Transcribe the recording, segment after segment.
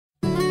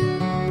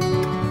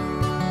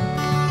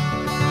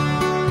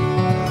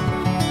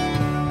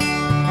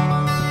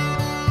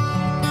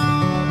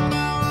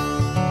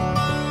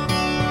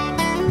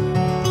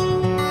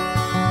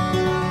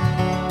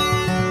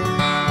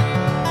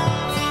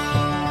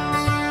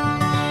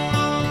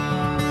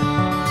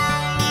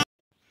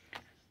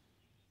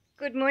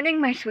Good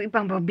morning, my sweet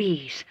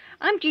bumblebees.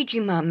 I'm Gigi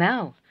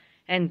Mel,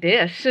 and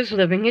this is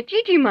Living at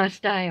Gigi Ma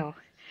Style.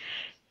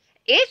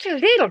 It's a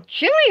little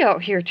chilly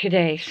out here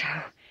today, so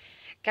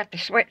got the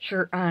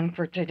sweatshirt on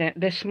for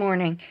this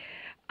morning.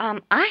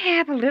 I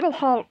have a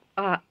little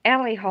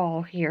alley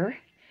haul here.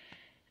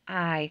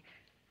 I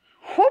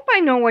hope I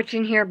know what's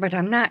in here, but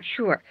I'm not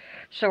sure.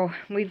 So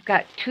we've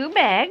got two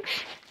bags.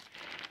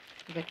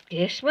 We got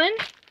this one,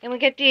 and we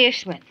got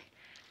this one.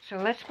 So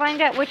let's find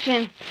out what's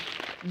in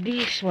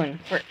this one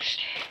first.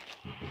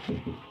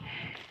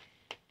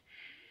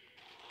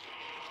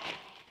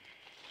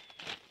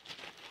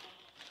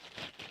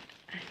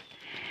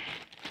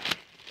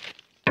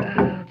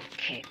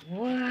 Okay,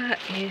 what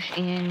is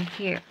in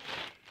here?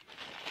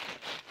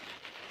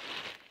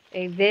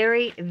 A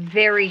very,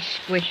 very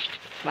squished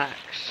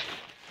box.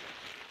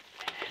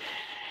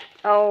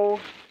 Oh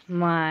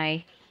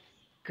my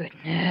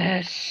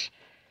goodness.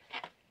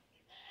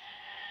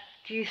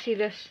 Do you see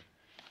this?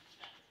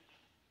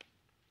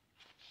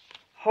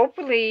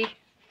 Hopefully,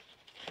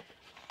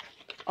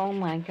 oh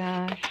my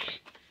gosh.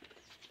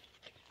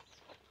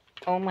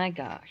 Oh my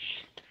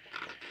gosh.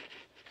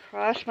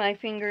 Cross my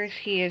fingers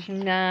he is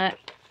not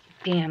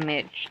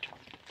damaged.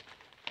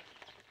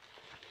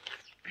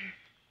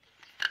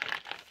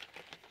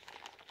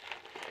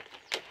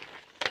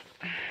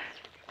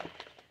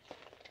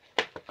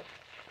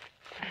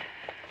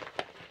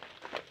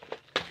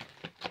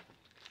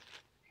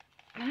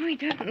 Oh, he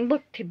doesn't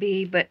look to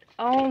be, but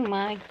oh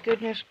my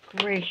goodness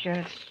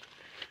gracious.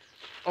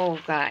 Oh,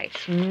 guys,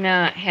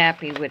 not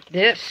happy with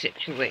this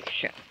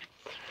situation.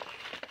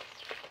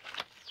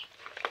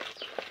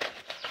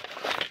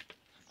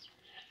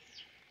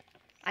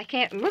 I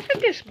can't look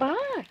at this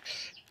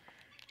box.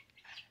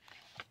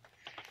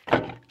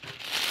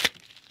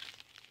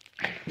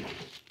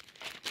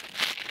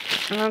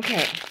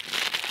 Okay,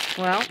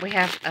 well, we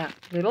have a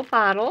little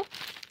bottle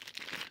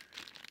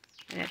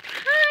and a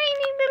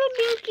tiny little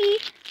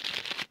binky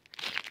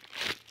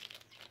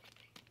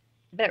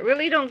that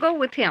really don't go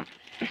with him.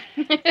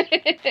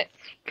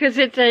 Because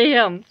it's a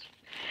him.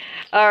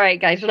 Alright,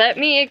 guys, let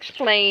me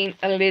explain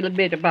a little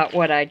bit about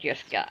what I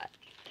just got.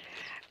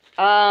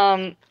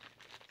 I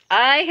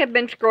have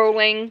been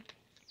scrolling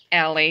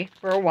Alley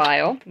for a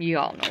while. You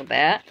all know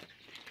that.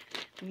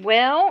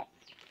 Well,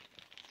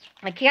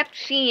 I kept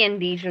seeing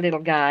these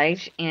little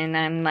guys, and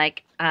I'm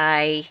like,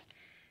 I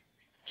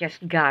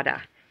just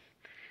gotta.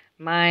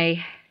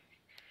 My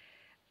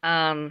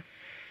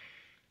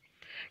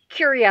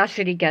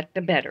curiosity got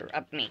the better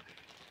of me.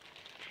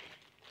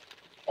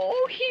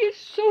 Oh, he is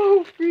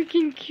so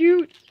freaking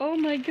cute. Oh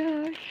my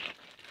gosh.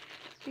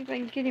 See if I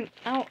can get him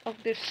out of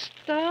this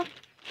stuff.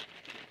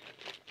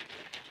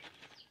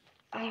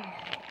 Oh.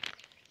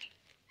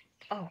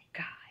 Oh,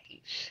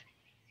 guys.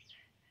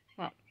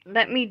 Well,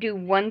 let me do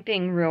one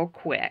thing real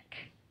quick,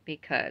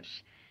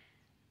 because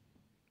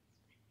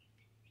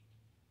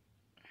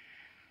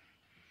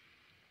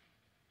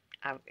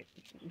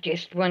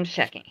just 1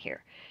 second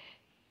here.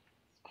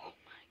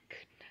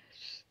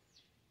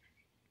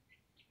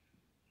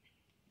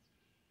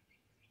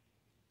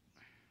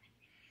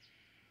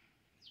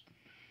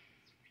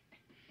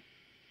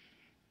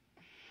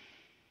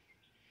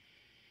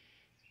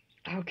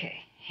 Okay,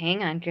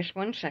 hang on just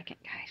 1 second,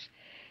 guys.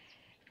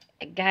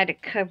 I gotta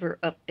cover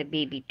up the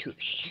baby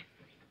tush.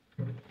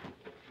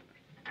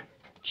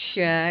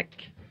 Check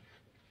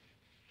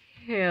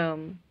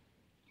him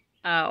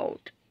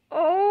out.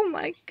 Oh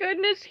my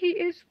goodness, he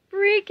is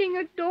freaking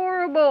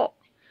adorable.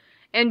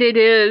 And it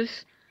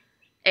is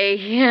a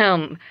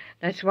him.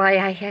 That's why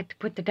I had to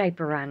put the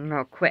diaper on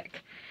real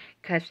quick.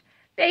 Because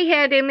they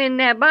had him in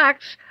that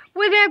box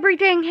with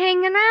everything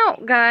hanging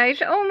out, guys.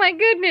 Oh my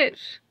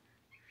goodness.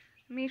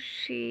 Let me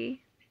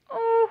see.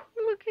 Oh,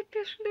 look at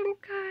this little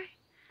guy.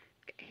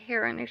 Got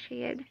hair on his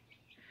head.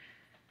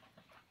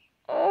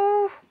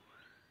 Oh.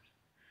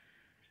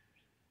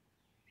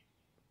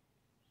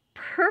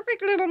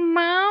 Perfect little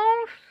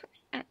mouth.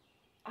 And,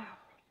 oh,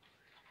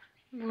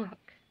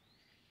 look.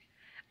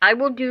 I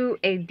will do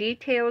a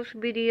details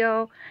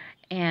video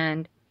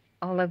and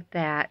all of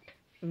that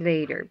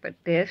later. But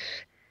this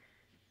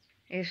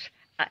is,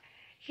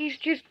 he's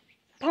just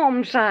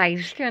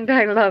palm-sized, and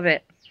I love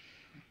it.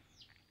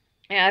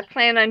 And I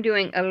plan on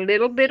doing a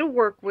little bit of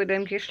work with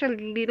him, just a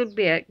little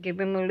bit, give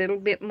him a little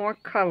bit more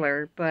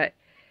color, but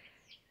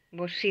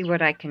we'll see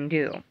what I can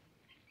do.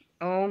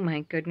 Oh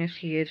my goodness,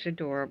 he is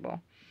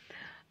adorable.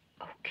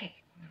 Okay,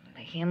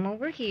 lay him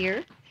over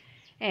here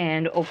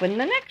and open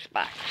the next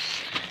box.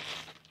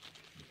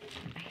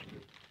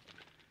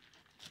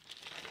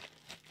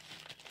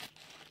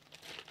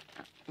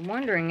 I'm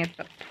wondering if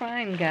the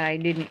Prime guy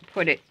didn't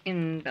put it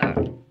in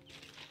the...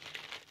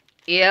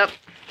 Yep.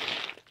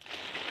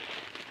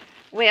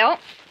 Well,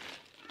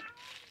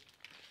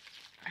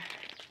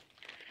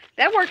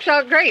 that works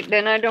out great.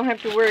 Then I don't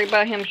have to worry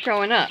about him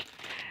showing up.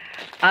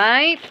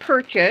 I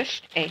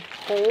purchased a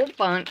whole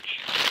bunch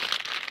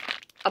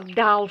of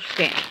doll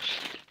stands.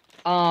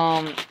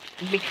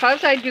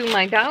 Because I do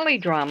my dolly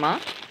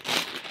drama,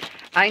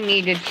 I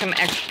needed some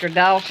extra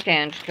doll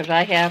stands because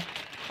I have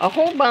a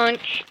whole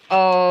bunch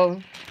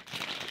of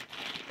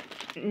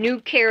new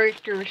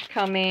characters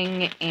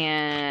coming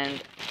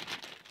and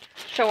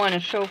so on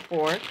and so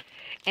forth.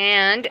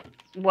 And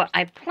what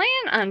I plan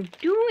on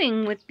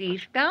doing with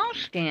these doll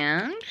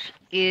stands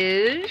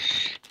is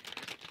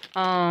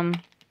some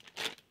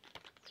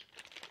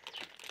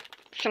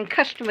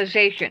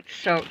customization.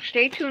 So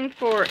stay tuned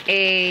for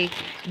a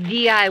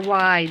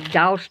DIY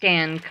doll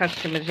stand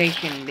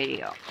customization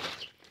video.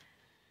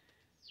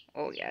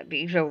 Oh yeah,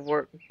 these will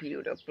work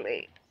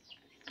beautifully.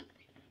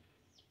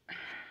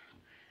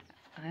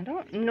 I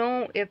don't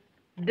know if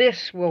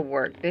this will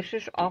work. This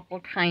is awful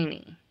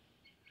tiny.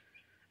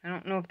 I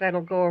don't know if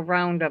that'll go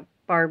around a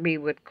Barbie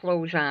with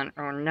clothes on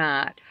or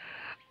not.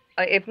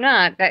 If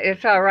not,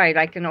 it's alright.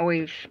 I can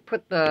always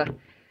put the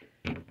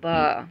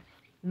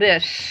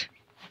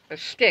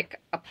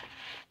stick up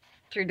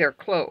through their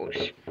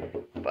clothes.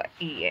 But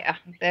yeah,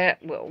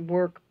 that will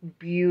work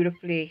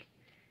beautifully.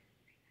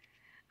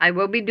 I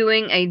will be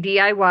doing a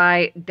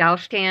DIY doll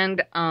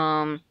stand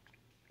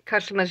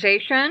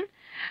customization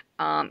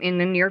in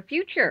the near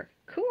future.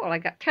 Cool, I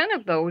got 10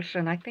 of those,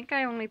 and I think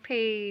I only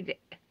paid,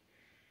 I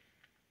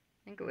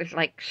think it was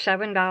like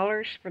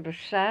 $7 for the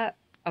set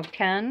of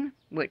 10,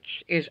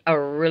 which is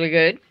really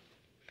good.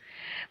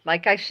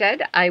 Like I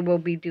said, I will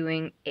be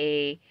doing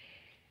a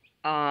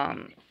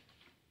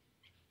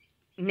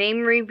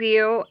name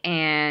reveal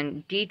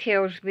and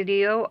details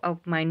video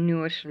of my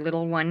newest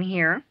little one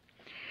here.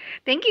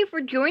 Thank you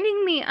for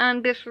joining me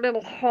on this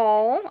little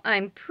haul.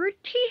 I'm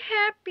pretty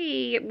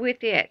happy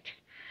with it.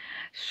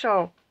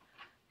 So,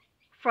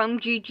 from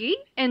Gigi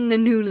and the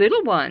new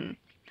little one,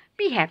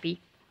 be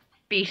happy,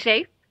 be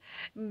safe,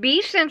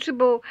 be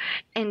sensible,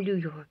 and do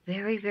your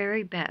very,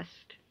 very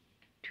best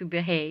to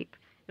behave.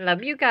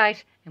 Love you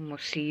guys, and we'll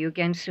see you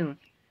again soon.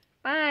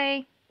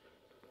 Bye.